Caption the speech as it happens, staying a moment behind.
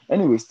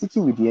Anyway,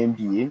 sticking with the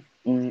NBA,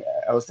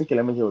 I was thinking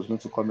Lamine was going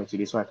to comment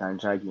today so I can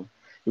drag him.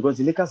 Because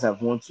the Lakers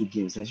have won 2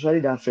 games, especially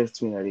that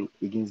first win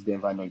against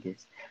Denver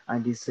Nuggets.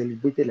 And they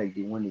celebrated like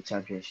they won the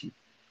championship.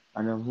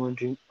 And I'm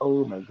wondering,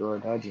 oh my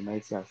God, how the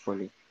mighty have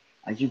fallen.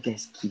 Are you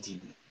guys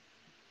kidding me?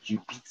 You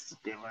beat the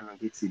Denver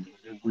Nuggets in the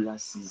regular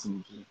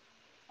season game.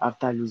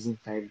 After losing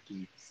 5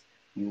 games,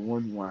 you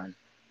won one.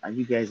 And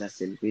you guys are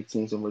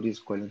celebrating. Somebody is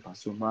calling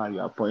Pasoma. You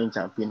are pouring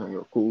champagne on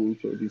your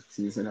coach or this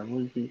season. I'm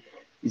wondering,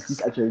 is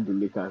this actually the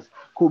Lakers?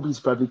 Kobe is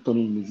probably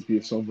turning in his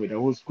grave somewhere. That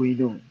what's going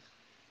on?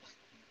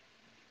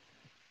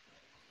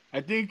 I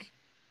think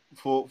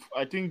for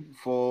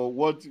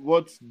what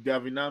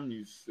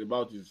Davinam is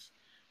about is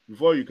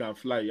before you can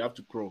fly, you have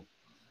to crawl.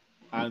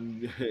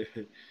 And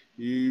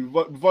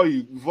before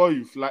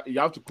you fly, you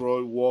have to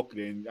crawl, walk.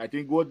 Then I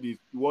think what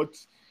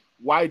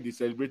why they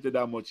celebrated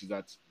that much is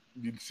that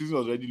the season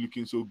was already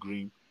looking so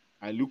green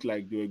and looked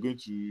like they were going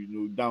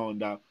to down on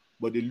that,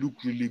 but they look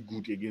really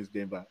good against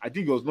Denver. I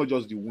think it was not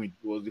just the win;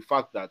 it was the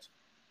fact that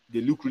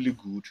they look really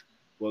good.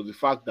 Was the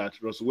fact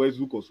that Russell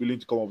Westbrook was willing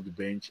to come off the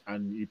bench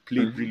and he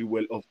played Mm-hmm. really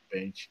well off the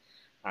bench,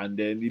 and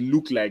then it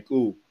looked like,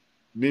 oh,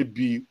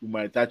 maybe we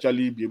might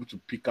actually be able to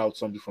pick out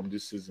something from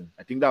this season.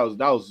 I think that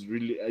was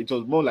really, it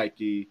was more like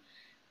a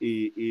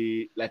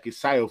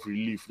sigh of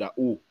relief that,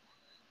 oh,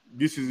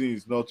 this season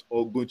is not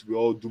all going to be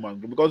all doom and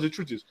gloom, because the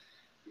truth is,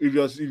 if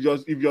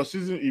your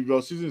season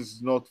is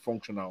not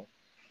functional,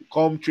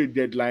 come trade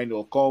deadline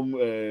or come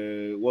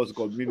what's it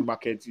called, mid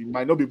market, you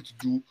might not be able to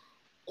do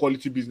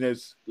quality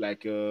business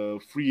like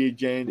free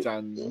agents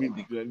and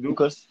Yeah,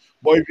 because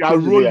but if you are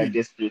teams will are rolling,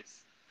 desperate.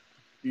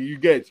 you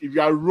get, if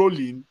you are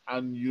rolling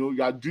and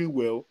you are doing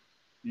well,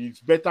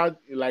 it's better.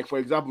 Like for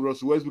example,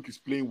 Russell Westbrook is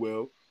playing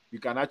well, you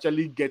can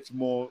actually get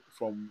more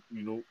from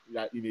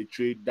that in a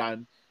trade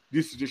than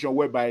this situation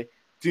whereby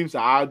teams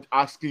are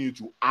asking you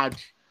to add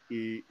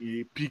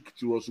a pick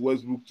to Russell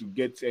Westbrook to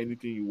get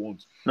anything you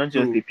want. Not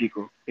just a So pick,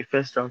 a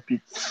first round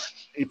pick.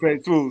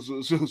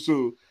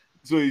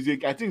 so I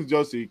think it's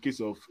just a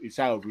case of a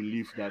sigh of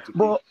relief that,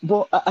 okay.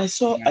 But I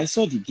saw Yeah. I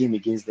saw the game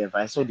against Denver.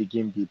 I saw the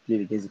game they played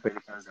against the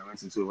Pelicans that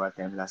went into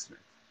overtime last night.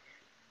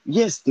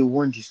 Yes, they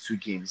won these 2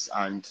 games,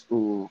 and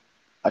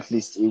at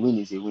least a win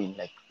is a win,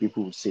 like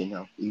people would say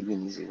now. A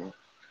win is a win.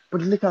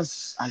 But the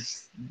Lakers,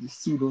 they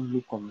still don't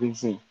look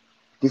convincing.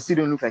 They still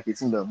don't look like a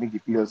team that will make the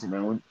playoffs, in my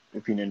own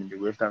opinion, in the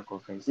Western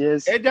Conference.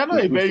 Yes, And they're not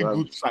it's a good very to have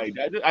good side.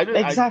 I don't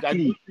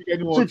exactly. think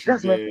anyone So should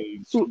that's my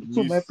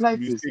so my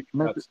plight is mistake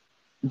my that.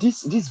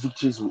 these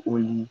victories will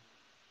only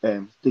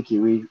take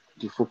away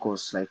the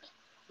focus. Like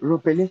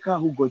Ropelenka,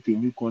 who got a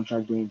new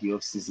contract during the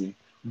off season,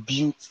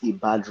 built a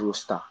bad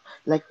roster.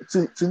 Like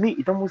to me,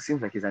 it almost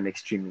seems like he's an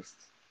extremist.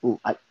 Oh,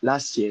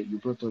 last year you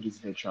brought all these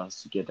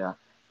veterans together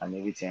and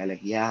everything. I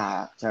like,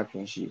 yeah,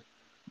 championship,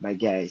 my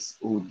guys,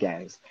 old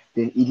guys.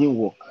 Then it didn't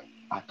work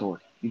at all.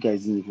 You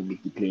guys didn't even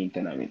make the playing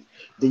tournament.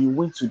 Then you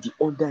went to the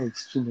other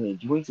extreme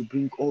end. You went to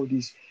bring all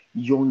these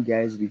young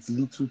guys with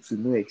little to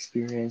no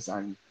experience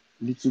and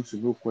little to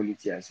no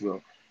quality as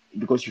well,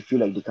 because you feel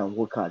like they can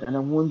work hard. And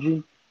I'm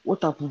wondering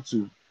what happened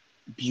to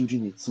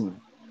building a team.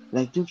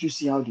 Like, don't you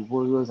see how the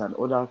Warriors and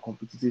other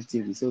competitive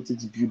teams, the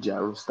Celtics, build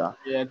their roster?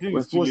 Yeah, I think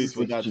Like, it's too what's late this for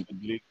next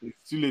that. trip?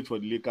 It's too late for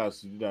the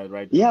Lakers to do that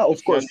right Yeah, now.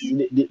 of course,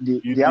 Especially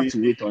you, they have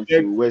to wait you get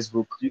until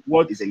Westbrook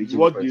what is eligible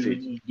what for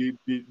trade.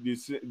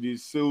 they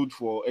sold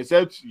for.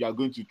 Except you are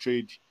going to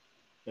trade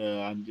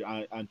and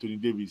Anthony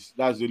Davis.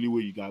 That's the only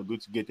way you are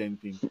going to get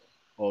anything.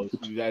 Or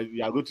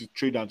you are going to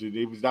trade Anthony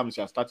Davis. That means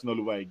you are starting all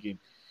over again.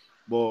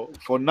 But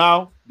for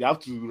now, they have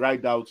to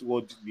ride out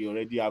what they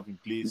already have in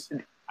place.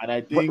 And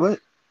I But, think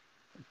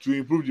to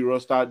improve the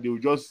roster, they will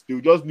just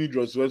need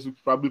Russell Westbrook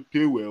to probably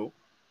play well,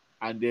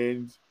 and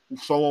then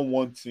if someone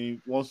wants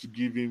to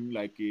give him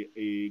like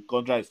a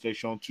contract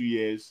extension 2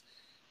 years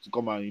to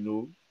come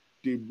and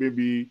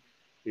maybe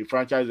a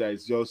franchise that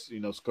is just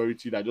in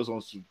obscurity that just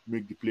wants to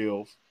make the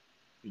playoff,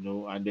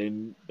 and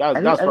then that's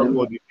I don't, that's I probably don't,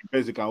 what the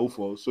best they can hope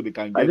for, so they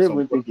can I get don't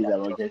some even think it's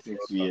quality about additions to getting the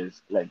two roster.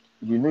 years.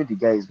 Like, the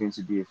guy is going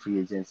to be a free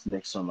agent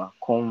next summer.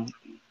 Come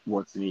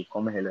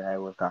hello high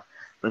water.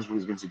 Westbrook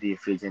is going to be a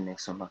free agent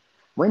next summer.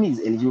 When he's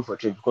eligible for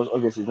trade, because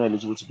obviously he's not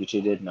eligible to be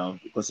traded now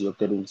because he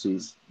opted into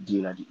his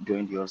deal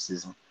during the off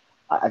season.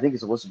 I think he's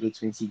supposed to play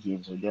 20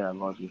 games or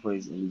thereabout before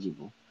he's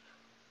eligible,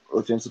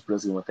 or 20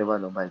 plus in whatever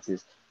number it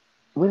is.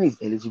 When he's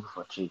eligible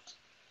for trade,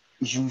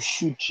 you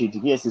should trade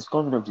him. Yes, he's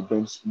coming off the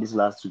bench these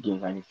last 2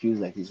 games and it feels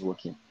like he's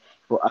working.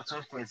 But at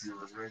some point, it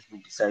was when we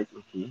decide,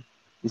 okay,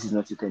 this is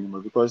not it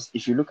anymore. Because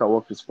if you look at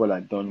what Chris Paul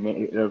had done, when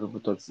a lot of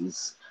people thought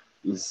his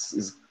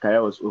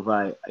career was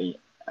over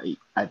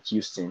at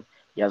Houston,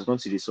 he has gone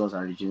to the Suns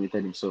and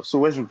rejuvenated himself. So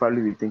Westbrook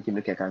probably be thinking,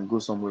 okay, I can go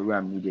somewhere where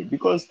I'm needed.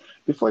 Because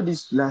before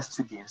these last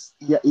 2 games,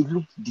 yeah, he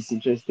looked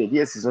disinterested.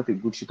 Yes, he's not a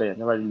good shooter. He's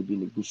never really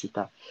been a good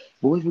shooter.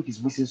 But Westbrook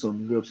is missing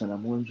some layups, and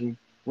I'm wondering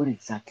what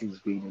exactly is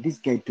going on. This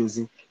guy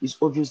doesn't. It's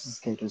obvious this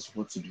guy doesn't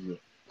want to be here.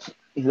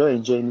 He's not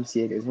enjoying it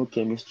here. There's no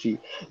chemistry.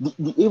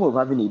 The aim of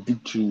having a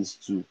big tree is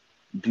to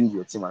build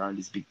your team around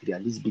this big tree,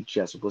 and this big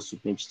tree are supposed to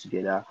merge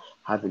together,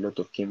 have a lot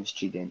of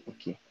chemistry. Then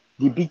okay,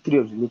 the big three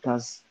of the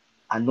Lakers.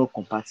 are not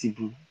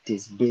compatible.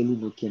 There's barely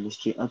no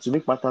chemistry. And to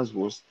make matters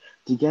worse,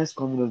 the guys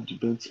coming off the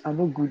bench are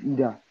not good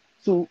either.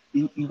 So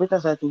you better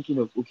start thinking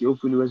of, okay,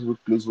 hopefully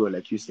Westbrook plays well,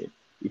 like you said.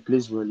 He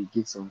plays well, he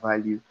gives some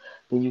value.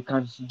 Then you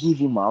can give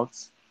him out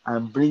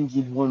and bring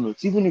in one or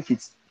two, even if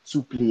it's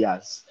two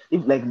players.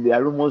 If like there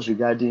are rumors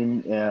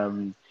regarding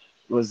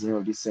what's the name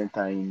of this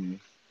center in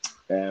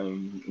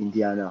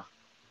Indiana.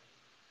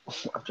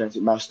 I'm trying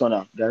to Miles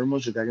Turner. There are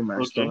rumors regarding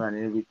Miles Okay. Turner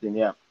and everything.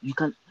 Yeah, you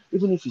can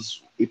even if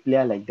it's a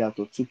player like that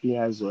or two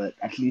players or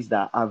at least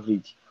that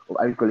average or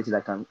average quality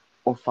that can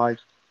offer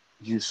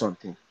you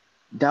something.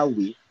 That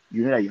way,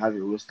 you know that you have a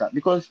roster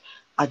because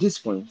at this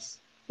point,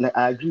 like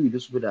I agree with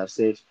those people that have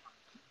said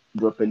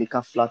Bro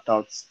Pelican flat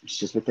out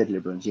disrespected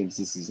LeBron James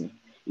this season.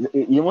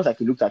 He almost like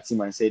he looked at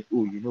him and said,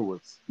 "Oh, you know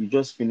what? You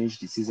just finished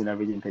the season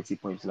averaging 30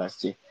 points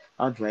last year.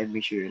 How do I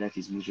make sure your life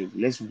is miserable?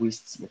 Let's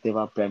waste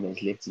whatever prime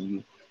is left in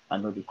you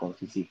and not be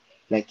competitive."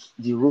 Like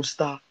the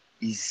roster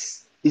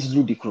is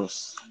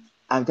ludicrous,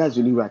 and that's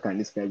really way I can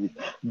describe it.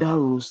 That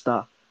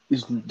roster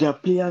is there are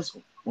players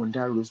on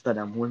that roster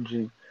that I'm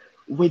wondering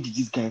where did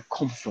this guy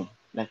come from?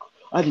 Like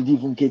how did he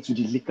even get to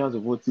the Lakers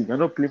of all teams? You're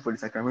not playing for the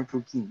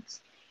Sacramento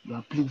Kings. You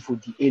are playing for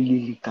the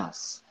LA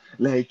Lakers.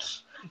 Like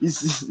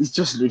it's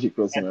just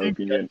ridiculous in my I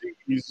opinion. think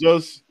it's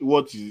just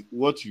what you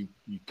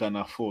can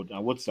afford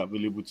and what's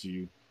available to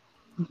you.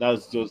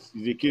 That's just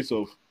it's a case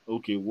of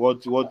okay,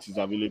 what is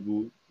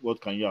available,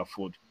 what can you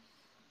afford?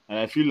 And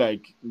I feel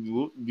like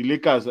the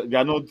Lakers they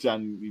are not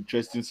an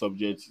interesting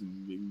subject.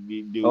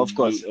 Of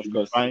They'll be course.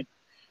 fine.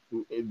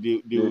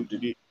 The,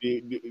 the,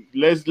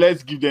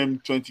 Let's give them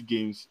 20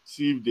 games,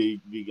 see if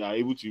they are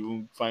able to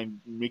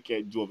even make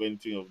a do of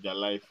anything of their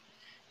life.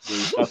 They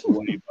will start to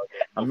worry about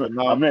them. But for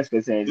I'm now, not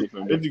expecting I anything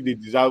from don't them. think they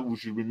deserve. We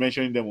should be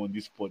mentioning them on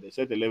this pod.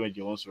 Except 11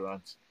 J wants to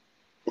rant.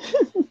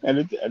 I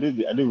don't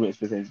even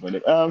expect anything from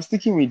them.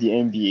 Sticking with the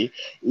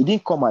NBA, it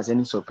didn't come as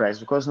any surprise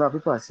because now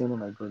people are saying, "Oh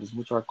my God, it's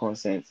mutual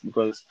consent."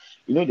 Because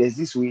there's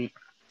this way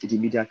the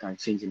media can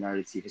change the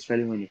narrative,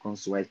 especially when it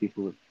comes to white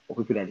people or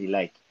people that they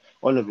like.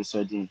 All of a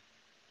sudden,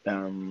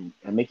 and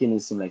making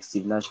it seem like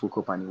Steve Nash woke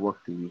up and he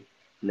walked away.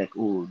 Like,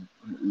 oh,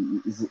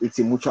 it's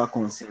a mutual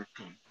consent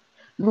thing.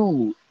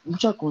 No,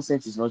 mutual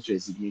consent is not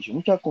resignation.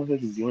 Mutual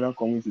consent is the owner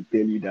coming to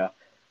tell you that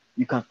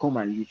you can come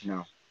and leave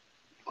now.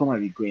 Come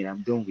and be going.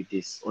 I'm done with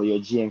this. Or your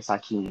GM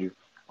sacking you.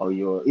 Or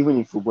your even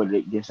in football,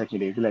 they're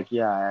sacking you. They'll be like,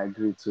 yeah, I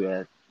agree to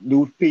it. They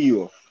would pay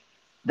you off.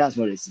 That's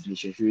not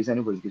resignation. If you resign,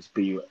 anybody's going to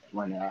pay you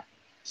 1 hour.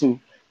 So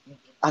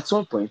at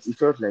some point, it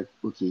felt like,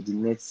 okay, the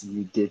Nets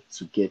needed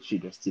to get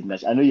rid of Steve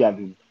Nash. I know you have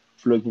been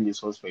flogging this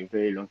horse for a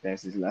very long time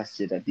since last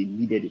year that they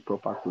needed a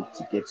proper coach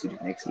to get to the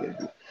next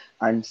level.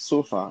 And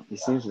so far, it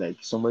seems like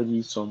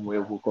somebody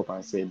somewhere woke up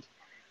and said,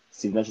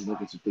 Steve Nash is not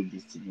going to take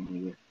this team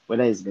anywhere.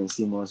 Whether it's Ben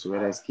Simmons, or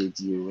whether it's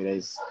KD, or whether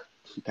it's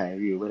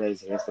Kyrie, or whether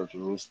it's the rest of the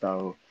roster,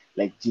 or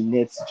like the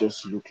Nets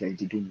just look like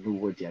they don't know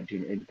what they are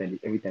doing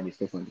every time they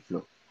step on the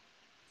floor.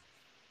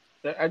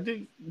 I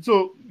think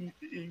so.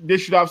 They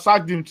should have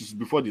sacked him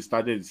before they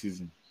started the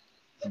season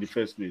in the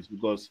first place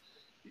because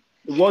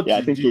what Yeah,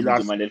 I he think did KD last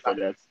demanded for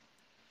that.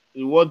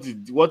 what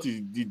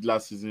he did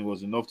last season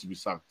was enough to be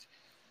sacked.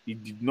 He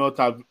did not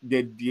have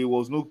there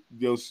was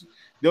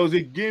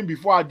a game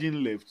before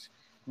Adin left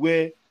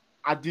where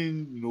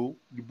Adin,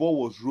 the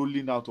ball was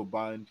rolling out of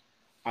bound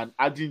and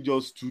Adin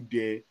just stood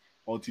there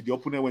until the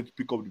opponent went to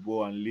pick up the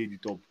ball and laid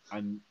it up.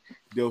 And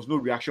there was no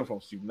reaction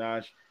from Steve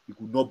Nash. He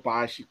could not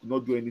bash, he could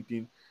not do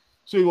anything.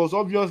 So it was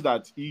obvious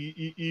that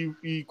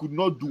he could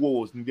not do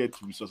what was needed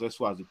to be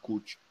successful as a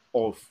coach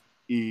of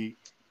a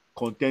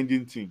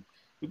contending team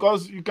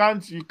because you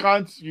can't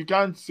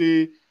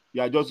say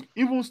yeah just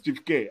even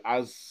Steve Kerr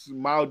as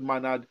mild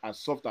mannered as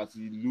soft as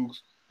he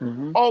looks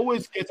Mm-hmm.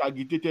 always gets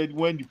agitated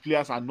when the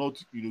players are not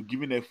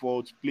giving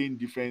effort playing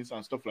defense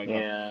and stuff like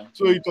that. Yeah.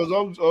 So it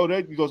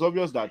was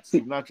obvious that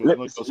See, Steve Nash was let,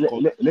 not just let,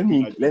 called let, to let do me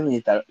that job. let me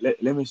inter-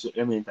 let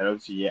me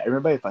interrupt you here. I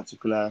remember a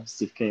particular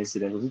Steve Kerr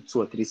incident. Was it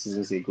 2 or 3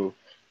 seasons ago?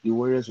 The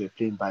Warriors were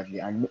playing badly,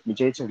 and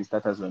majority of the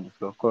starters were on the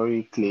floor.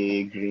 Corey,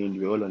 Clay, Green,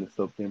 they were all on the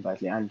floor playing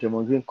badly. And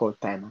Draymond Green called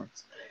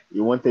timeout. He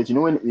wanted,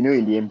 when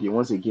in the NBA,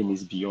 once a game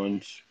is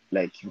beyond,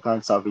 like you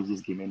can't salvage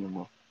this game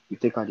anymore. You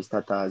take out the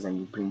starters and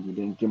you bring in.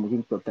 Then Draymond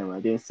Green called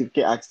timeout. Then Steve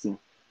Kerr asked him,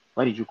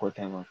 "Why did you call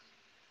timeout?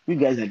 You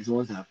guys are the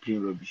ones that are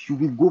playing rubbish. You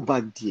will go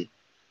back there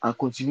and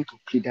continue to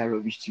play that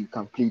rubbish till you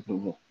can play it no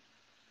more."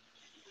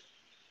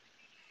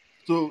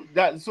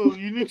 So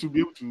you need to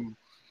be able to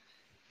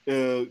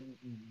uh,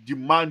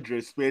 demand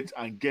respect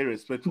and get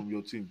respect from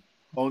your team.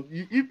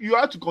 If you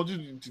have to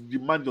continue to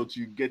demand that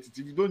you get it,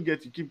 if you don't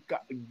get it,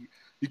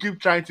 you keep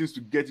trying things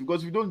to get it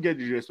because if you don't get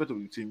the respect of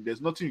the team,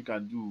 there's nothing you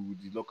can do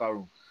with the locker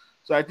room.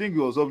 So I think it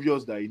was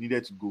obvious that he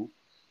needed to go.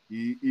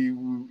 He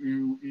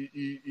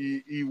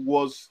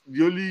was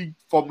the only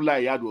formula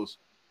he had was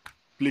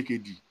play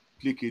KD,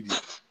 play KD,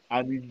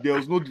 and there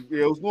was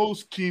no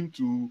scheme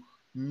to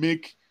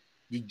make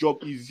the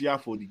job easier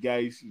for the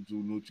guys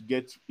to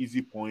get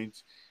easy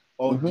points.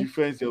 On Mm-hmm.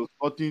 defense, there was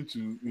nothing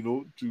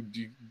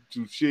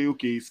to say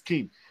okay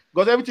scheme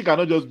because everything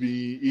cannot just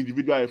be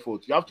individual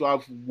effort. You have to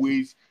have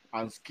ways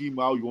and scheme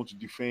how you want to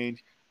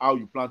defend, how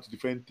you plan to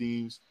defend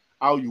teams,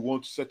 how you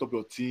want to set up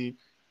your team.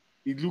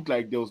 It looked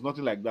like there was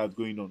nothing like that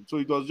going on. So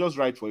it was just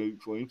right for him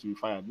to be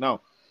fired.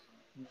 Now,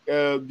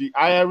 the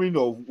hiring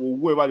of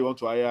whoever they want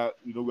to hire,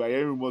 we are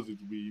hearing rumors it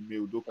will be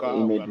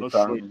Udoka, and we are not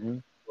Imeduka.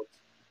 sure. But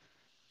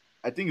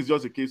I think it's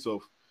just a case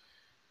of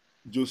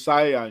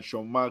Josiah and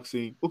Sean Mark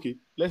saying, okay,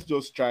 let's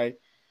just try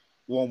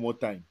one more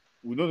time.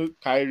 We know that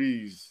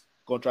Kyrie's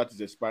contract is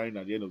expiring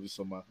at the end of this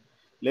summer.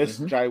 Let's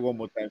Mm-hmm. try one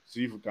more time to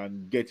see if we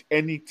can get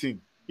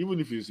anything, even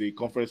if it's a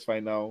conference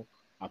final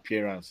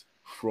appearance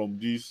from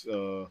this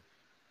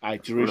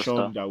iteration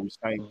Roster. that we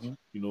signed,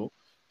 Mm-hmm.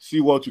 see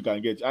what we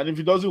can get. And if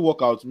it doesn't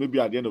work out, maybe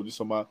at the end of the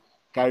summer,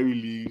 Kyrie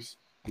leaves,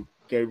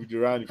 Kevin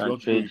Durant, if you Can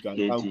want to go, trade you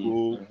can now KD.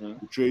 go, Mm-hmm.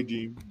 you trade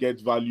him,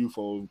 get value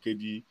for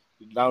KD,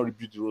 now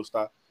rebuild the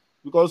roster.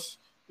 Because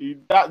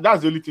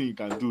that's the only thing you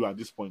can do at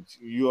this point.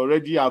 You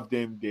already have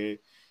them there.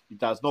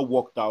 It has not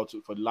worked out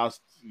for the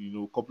last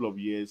couple of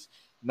years.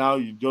 Now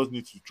you just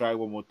need to try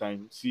one more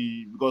time.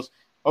 See, because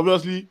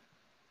obviously,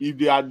 if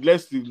they had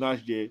left Steve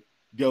Nash there,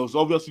 there was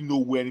obviously no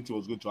way anything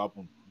was going to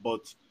happen.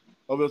 But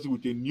obviously,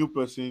 with a new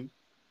person,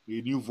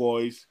 a new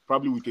voice,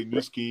 probably with a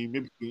new scheme,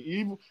 maybe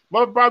even,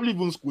 but probably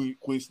even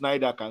Quinn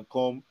Snyder can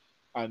come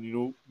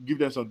and give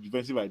them some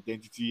defensive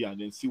identity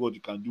and then see what you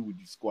can do with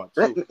the squad.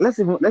 So Let's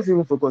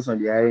even focus on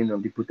the hiring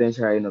of the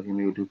potential hiring of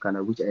Emilio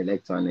Kana, which I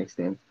like to an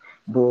extent.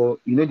 But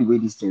you know the way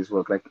these things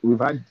work. Like we've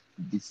had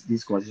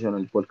this conversation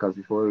on the podcast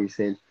before. We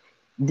said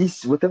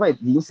this whatever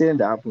the incident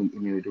that happened in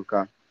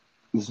Emilio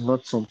is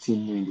not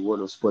something new in the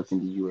world of sports in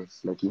the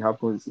US. Like it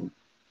happens in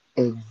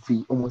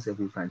almost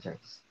every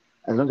franchise.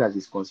 As long as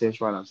it's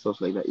consensual and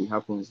stuff like that, it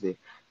happens there.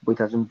 But it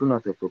has been blown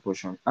out of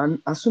proportion. And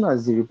as soon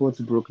as the report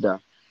broke that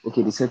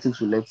okay, the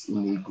Celtics will let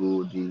him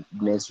go, the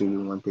Nets really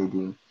wanted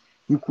him,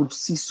 you could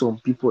see some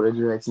people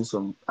already writing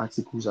some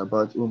articles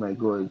about, oh my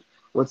god,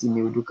 what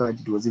Ime Udoka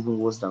did was even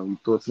worse than we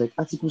thought. Like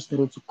articles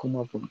started to come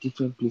out from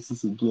different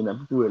places again, and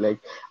people were like,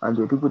 and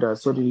there were people that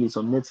suddenly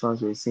some Nets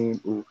fans were saying,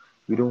 oh,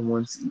 we don't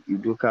want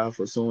Udoka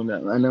for someone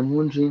and I'm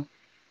wondering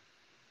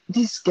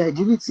this guy,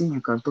 the only thing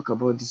you can talk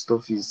about this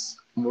stuff is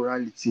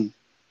morality.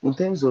 In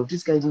terms of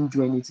this guy didn't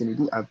do anything, he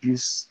didn't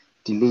abuse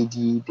the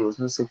lady, there was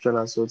no sexual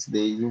assault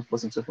there, he didn't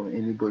force himself on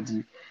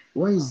anybody.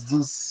 Why is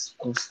this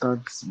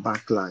constant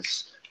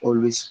backlash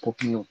always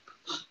popping up?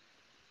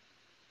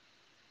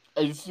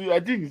 I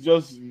think it's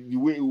just the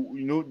way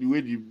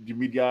the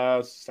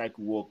media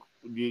cycle work,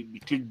 the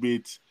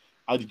clickbait,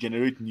 how they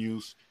generate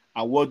news,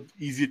 and what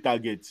easy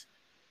targets.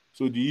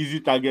 So the easy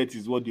target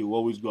is what they will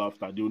always go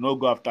after. They will not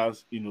go after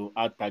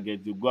hard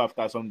targets. They'll go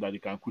after something that they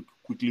can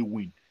quickly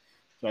win.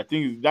 So I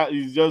think that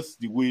is just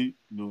the way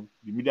the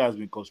media has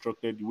been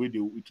constructed, the way it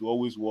will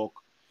always work.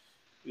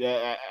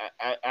 Yeah,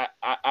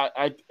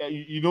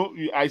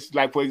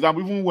 like for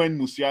example, even when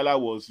Musiala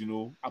was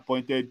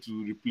appointed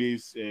to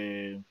replace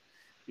Ime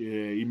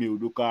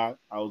Udoka.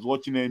 I was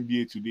watching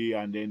NBA today,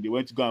 and then they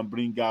went to go and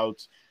bring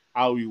out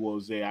how he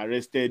was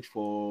arrested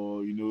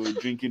for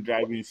drinking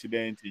driving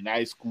incident in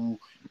high school.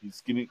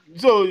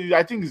 So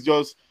I think it's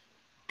just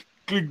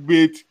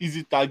clickbait,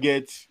 easy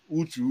target.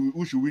 Who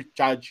should we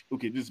charge?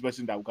 Okay, this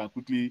person that we can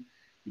quickly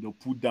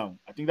put down.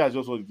 I think that's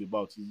just what it's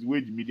about. It's the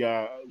way the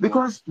media Because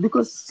works.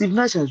 because Steve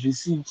Nash has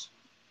received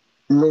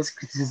less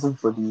criticism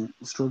for the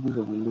struggles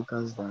of the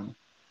Lakers than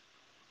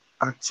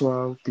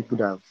actual people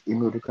that have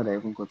Udoka that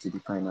even got to the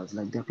finals.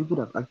 Like there are people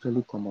that have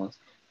actually come out,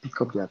 pick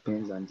up their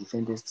pens and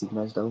defended Steve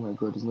Nash that oh my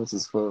god, it's not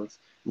his fault,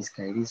 it's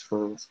Kyrie's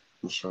fault,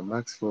 it's Sean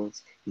Mark's fault,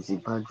 it's a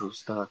bad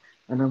roster.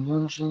 And I'm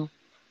wondering,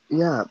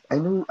 yeah, I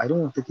know I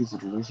don't want to take it to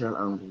the racial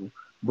angle,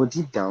 but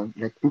deep down,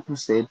 like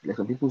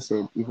some people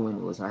said, even when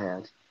he was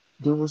hired,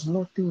 there was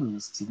nothing in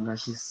Steve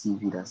Nash's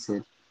CV that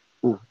said,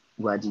 oh,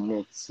 we are the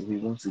Nets, we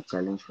want to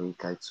challenge for a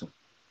title.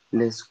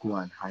 Let's go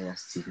and hire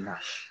Steve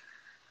Nash.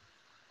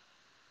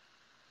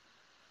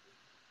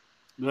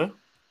 Yeah,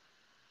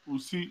 we'll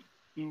see.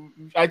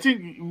 I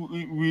think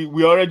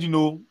we already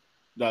know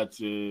that.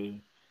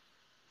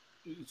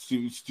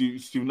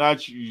 Steve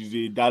Nash is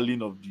a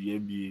darling of the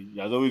NBA. He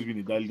has always been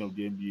a darling of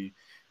the NBA.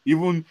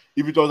 Even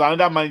if it was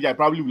another manager, I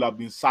probably would have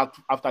been sacked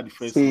after the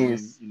first season.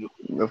 Since,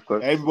 of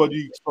course.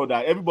 Everybody saw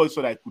that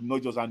I could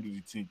not just handle the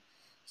team.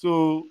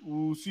 So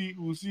we'll see.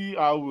 We'll see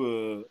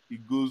how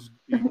it goes.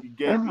 If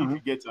he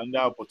Um, gets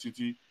another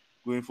opportunity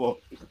going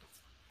forward.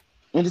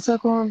 in the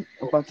second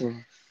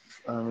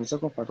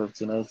part of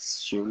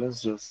tonight's show,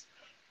 let's just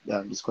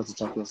discuss the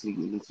Champions League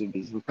a little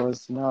bit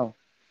because now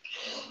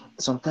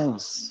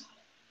sometimes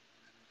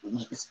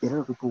a lot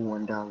of people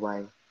wonder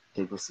why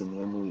Diego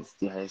Simeone is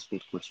the highest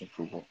paid coach in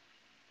football.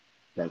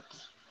 Like,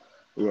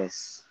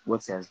 yes,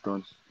 what he has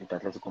done with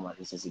Atletico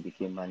Madrid since he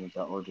became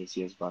manager all those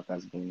years back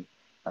has been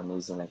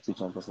amazing. Like two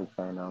Champions League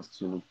finals,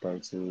 two league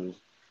titles,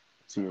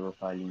 two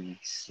Europa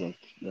Leagues. Like,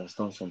 he has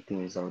done some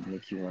things that would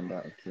make you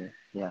wonder, okay,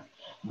 yeah.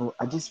 But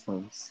at this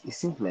point, it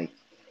seems like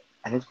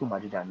Atletico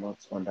Madrid are not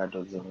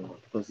underdogs anymore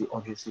because they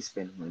obviously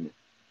spend money.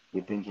 They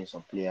bring in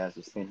some players,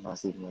 they spend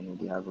massive money,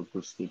 they have a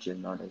good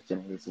stadium now that's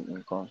generating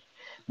income.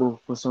 But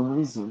for some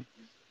reason,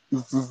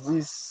 it is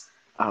this.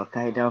 Al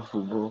Qaeda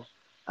football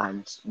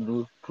and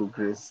no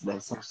progress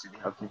that seems to be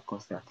happening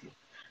constantly.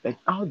 Like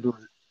how does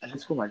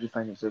Atletico Madrid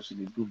find themselves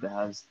in a group that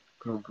has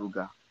Club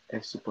Brugge,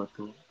 FC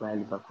Porto, Bayer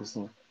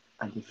Leverkusen,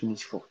 and they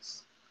finish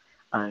fourth?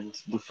 And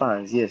the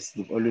fans, yes,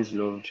 they've always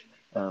loved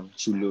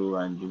Chulo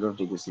and they love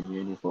Diego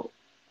Simeone for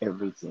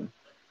everything.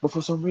 But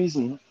for some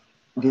reason,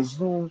 there's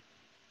no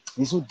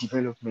there's no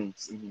development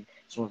in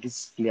some of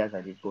these players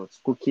that they bought.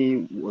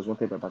 Koke was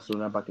wanted by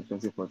Barcelona back in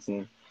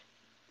 2014.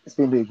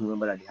 Spain don't even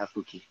remember that they have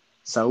Koke.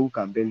 Saul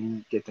can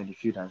barely get on the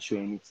field and show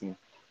anything.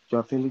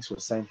 Joao Felix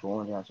was signed for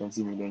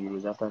 120 million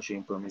euros after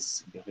showing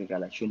promise in Benfica,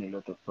 like showing a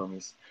lot of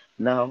promise.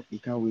 Now he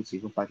can't wait to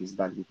even pack his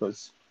bag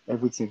because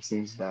everything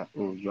seems that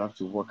oh you have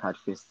to work hard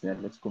first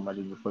and let's go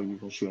Madrid before you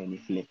even show any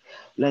flair.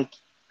 Like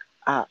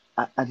are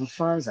the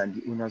fans and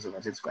the owners of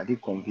Atletico are they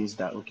convinced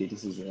that okay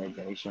this is the right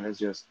direction? Let's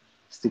just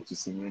stick to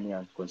Simeone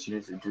and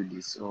continue to do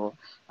this, or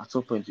at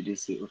some point do they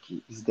say okay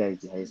this guy is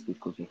the highest paid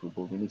coach in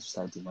football, we need to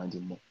start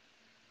demanding more?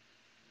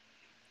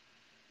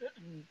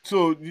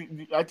 So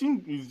I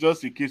think it's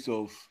just a case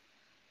of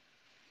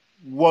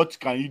what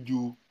can you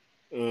do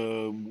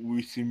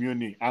with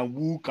Simeone and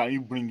who can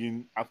you bring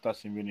in after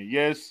Simeone.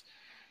 Yes,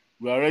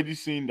 we're already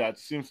seeing that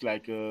seems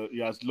like he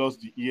has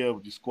lost the ear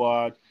of the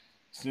squad.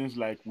 Seems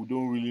like we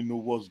don't really know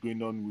what's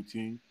going on with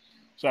him.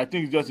 So I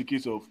think it's just a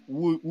case of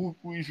who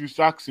if you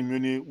sack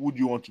Simeone, who do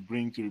you want to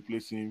bring to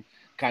replace him?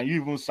 Can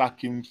you even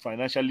sack him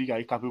financially? Are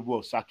you capable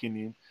of sacking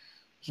him?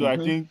 So I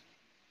Mm-hmm.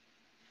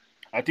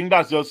 think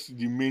that's just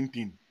the main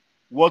thing.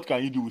 What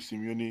can you do with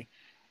Simeone?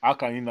 How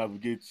can you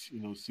navigate,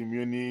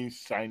 Simeone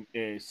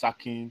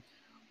sacking?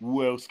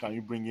 Who else can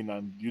you bring in?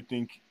 And do you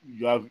think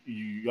you have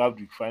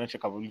the financial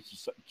capability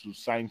to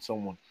sign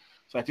someone?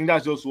 So I think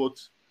that's just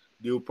what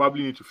they will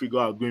probably need to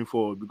figure out going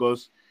forward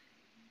because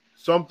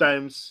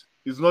sometimes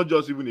it's not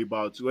just even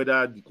about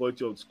whether the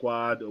quality of the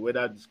squad or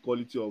whether the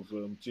quality of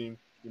team.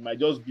 It might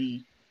just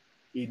be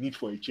a need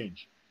for a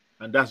change,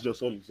 and that's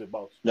just all it's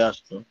about.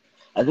 That's true.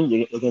 I think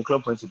Jurgen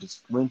Klopp went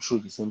through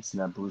the same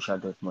thing at Borussia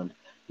Dortmund.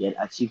 He had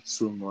achieved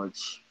so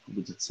much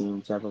with the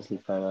team, Champions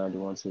League final, they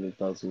won 2 league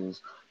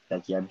titles.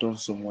 Like he had done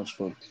so much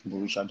for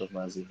Borussia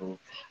Dortmund as a whole.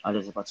 And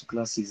there's a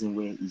particular season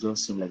where it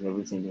just seemed like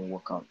everything didn't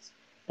work out.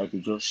 Like they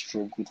just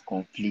struggled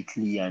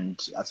completely, and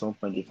at some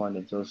point they found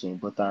themselves in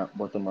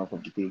bottom half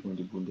of the table in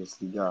the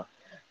Bundesliga.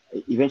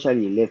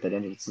 Eventually, he left at the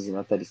end of the season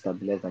after they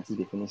stabilized until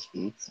they finished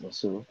eighth or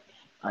so.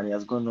 And he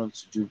has gone on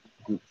to do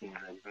good things,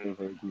 like very,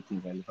 very good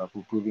things at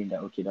Liverpool, proving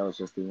that, okay, that was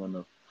just a one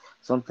off.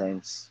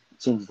 Sometimes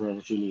change is not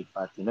necessarily a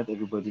bad thing. Not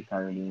everybody can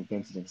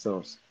reinvent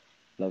themselves.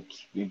 Like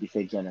maybe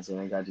Fergie and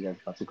Wenger did at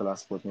a particular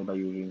sport, maybe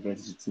you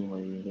reinvent the team or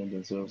you reinvent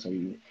themselves or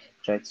you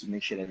try to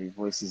make sure that the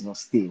voice is not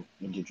stale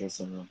in the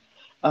dressing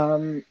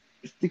room.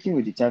 Sticking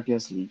with the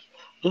Champions League,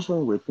 just when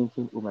we were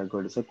thinking, oh my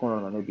god, the second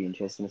round might not be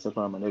interesting, the second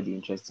round might not be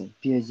interesting,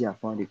 PSG have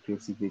found a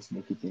creative way to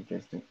make it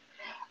interesting.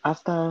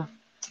 After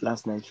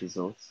last night's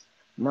results,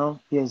 now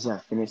PSG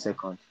have finished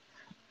second,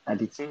 and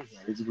the teams they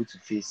are eligible to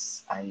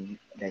face are in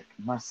like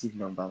massive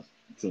numbers.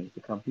 Teams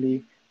they can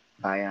play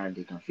Bayern,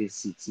 they can face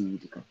City,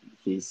 they can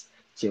face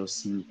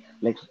Chelsea.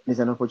 Like there's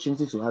an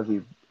opportunity to have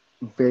a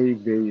very,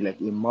 very like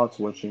a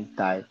mouth-watering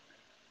tie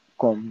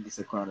come the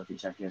second round of the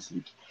Champions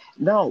League.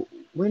 Now,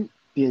 when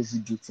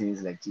PSG do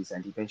things like this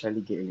and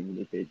eventually get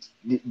eliminated,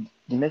 the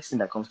next thing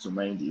that comes to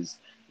mind is,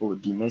 oh,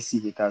 the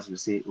Messi haters will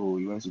say, oh,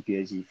 you went to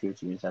PSG, failed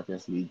to win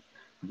Champions League.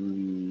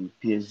 The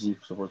PSG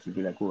supposed to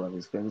be like, oh, I've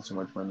been spending so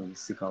much money, we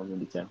still can't win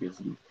the Champions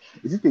League.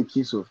 Is it a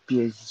case of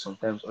PSG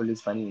sometimes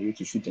always finding a way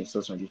to shoot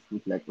themselves on the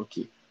foot, like,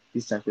 okay,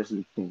 this Champions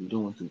League thing, we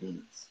don't want to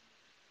win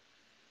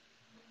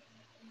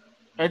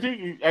it?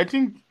 I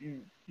think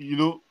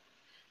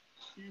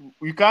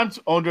we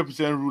can't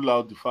 100% rule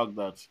out the fact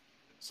that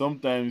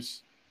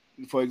sometimes,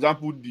 for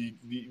example,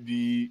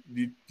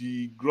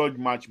 the grudge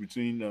match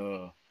between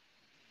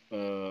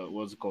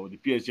what's it called, the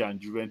PSG and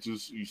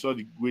Juventus. You saw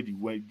the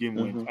way game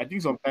went. Mm-hmm. I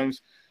think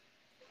sometimes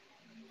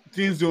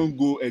things don't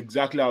go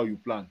exactly how you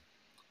plan,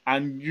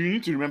 and you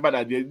need to remember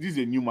that this is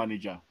a new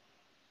manager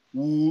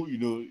who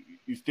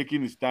is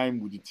taking his time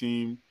with the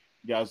team.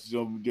 There's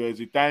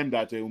a time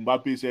that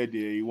Mbappe said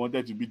he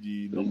wanted to be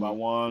the number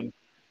one.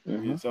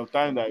 Mm-hmm.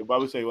 Sometimes that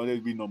Mbappe said he wanted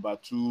to be number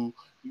two.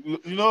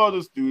 All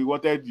those things, he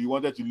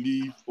wanted to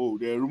leave. Oh,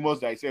 there are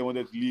rumors that he said he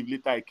wanted to leave.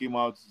 Later he came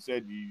out, he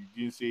said he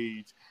didn't say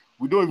it.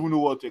 We don't even know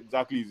what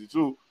exactly is it.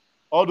 So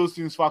all those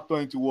things factor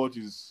into what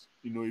is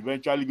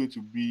eventually going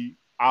to be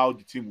how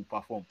the team will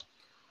perform.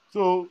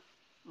 So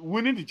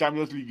winning the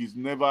Champions League is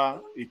never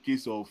a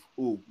case of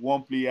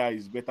one player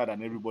is better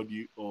than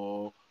everybody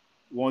or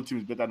one team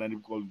is better than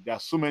everybody. There are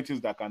so many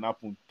things that can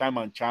happen: time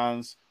and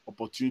chance,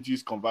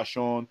 opportunities,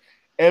 conversion,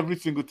 every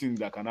single thing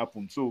that can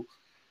happen. So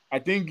I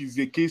think it's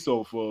a case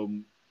of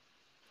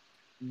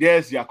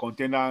there's their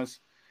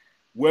containers,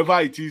 whoever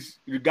it is,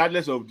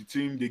 regardless of the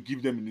team they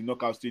give them in the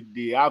knockout stage,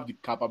 they have the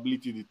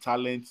capability, the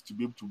talent to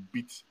be able to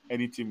beat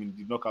any team in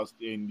the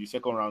in the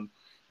second round,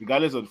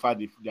 regardless of the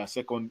fact they are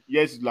second.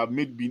 Yes, it would have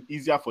made been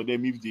easier for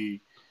them if they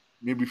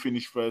maybe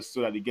finish first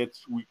so that they get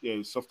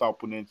softer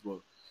opponents. But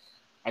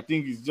I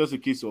think it's just a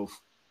case of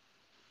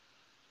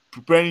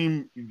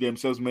preparing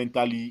themselves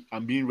mentally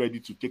and being ready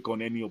to take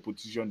on any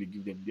opposition they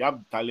give them. They have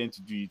the talent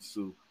to do it.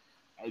 So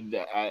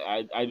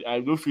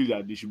I don't feel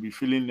that they should be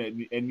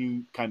feeling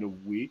any kind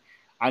of way.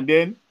 And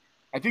then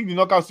I think the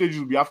knockout stages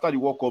will be after the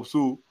World Cup.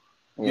 So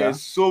Yeah,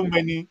 there's so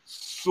many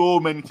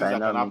things that can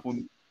dynamics.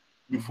 happen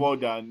Hmm. before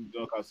the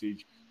knockout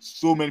stage.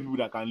 So many people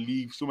that can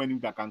leave, so many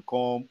people that can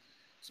come.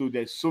 So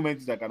there's so many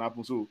things that can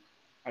happen. So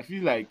I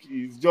feel like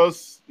it's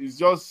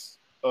just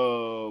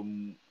how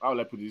will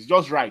I put it? It's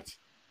just right.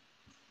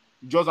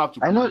 You just have to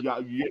I know,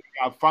 you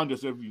have found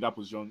yourself in that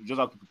position. You just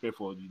have to prepare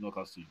for the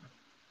knockout stage.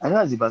 I know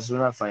as a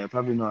Barcelona fan, you're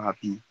probably not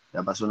happy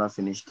that Barcelona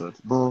finished third.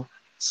 But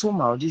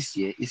somehow this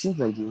year, it seems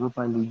like the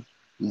Europa League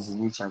is the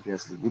new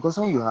Champions League. Because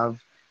when you have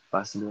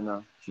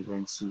Barcelona,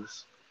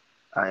 Juventus,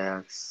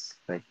 Ajax,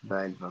 like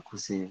Bayer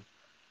Leverkusen,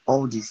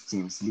 all these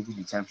teams leaving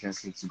the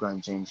Champions League to go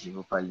and join the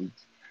Europa League.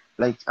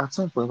 Like at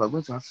some point, we're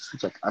going to have to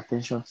switch like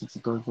attention to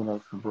Thursday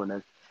night football.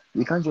 Like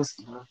we can't just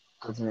ignore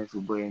Thursday night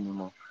football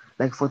anymore.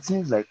 Like for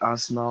teams like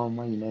Arsenal,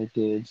 Man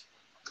United,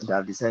 they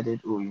have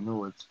decided, oh, you know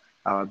what,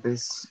 our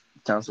best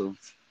chance of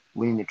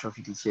winning the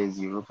trophy this year is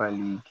the Europa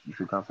League. If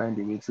you can find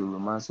a way to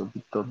romance or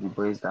pick up the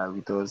boys that are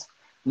with us.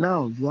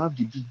 Now you have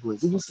the big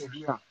boys, even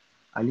Sevilla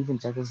are leaving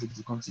Champions League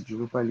to come to the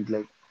Europa League.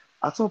 Like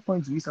at some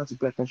point we start to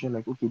pay attention,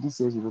 like okay, this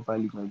year's Europa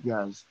League might be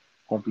as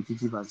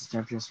competitive as the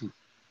Champions League.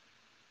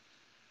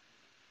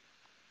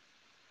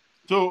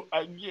 So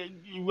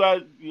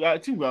yeah, I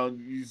think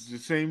it's the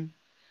same.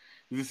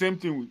 It's the same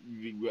thing.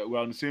 We're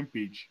on the same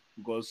page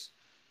because,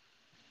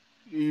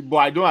 but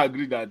I don't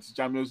agree that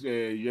Champions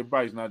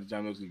UEFA is not the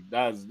Champions League.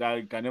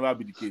 That can never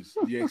be the case.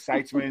 The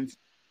excitement,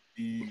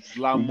 the We give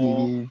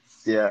glamour, it,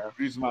 yeah.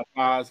 Christmas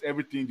pass,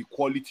 everything, the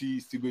quality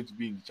is still going to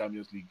be in the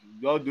Champions League.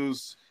 All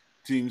those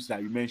teams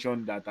that you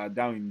mentioned that are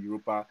down in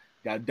Europa,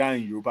 they are down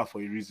in Europa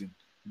for a reason.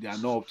 They are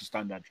not up to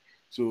standard.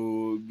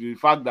 So the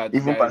fact that they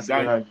Even are down,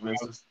 Barcelona and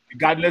Juventus.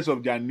 regardless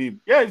of their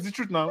name, yeah, it's the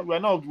truth. Now we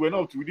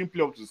didn't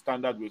play up to the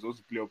standard we were supposed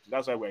to play up to.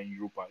 That's why we're in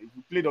Europa. If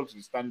we played up to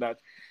the standard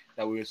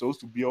that we were supposed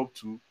to be up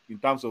to in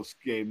terms of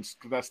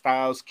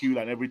style, skill,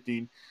 and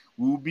everything,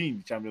 we will be in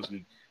the Champions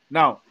League.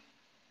 Now,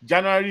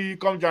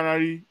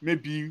 January,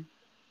 maybe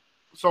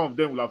some of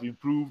them will have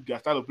improved, their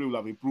style of play will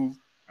have improved.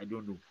 I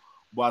don't know.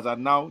 But as of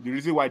now, the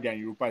reason why they're in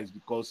Europa is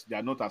because they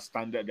are not as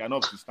standard, they are not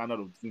up to the standard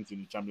of teams in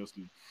the Champions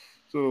League.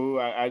 So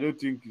I don't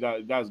think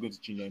that that's going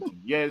to change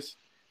anything. Yes,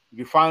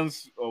 the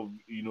fans of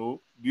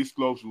these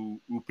clubs will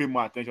pay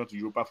more attention to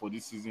Europa for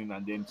this season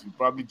and then to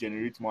probably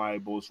generate more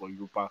eyeballs for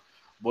Europa.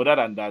 But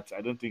other than that,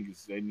 I don't think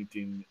it's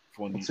anything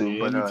funny, To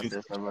bother anything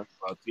ourselves special about.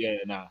 about. Yeah,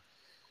 nah.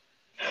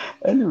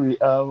 Anyway,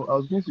 I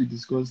was going to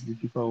discuss the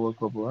FIFA World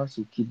Cup, but we'll have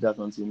to keep that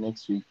until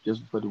next week,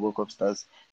 just before the World Cup starts.